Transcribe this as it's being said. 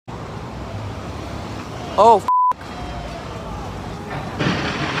Oh,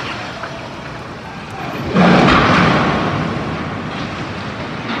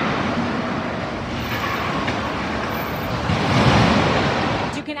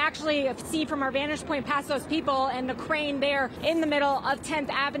 You can actually see from our vantage point past those people and the crane there in the middle of 10th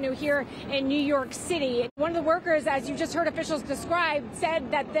Avenue here in New York City. One of the workers, as you just heard officials describe,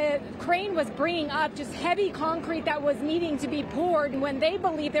 said that the crane was bringing up just heavy concrete that was needing to be poured when they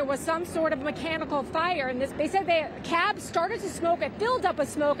believed there was some sort of mechanical fire. And they said the cab started to smoke, it filled up with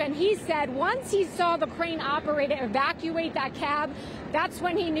smoke, and he said once he saw the crane operator evacuate that cab, that's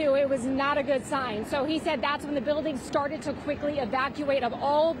when he knew it was not a good sign. So he said that's when the building started to quickly evacuate of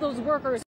all those workers.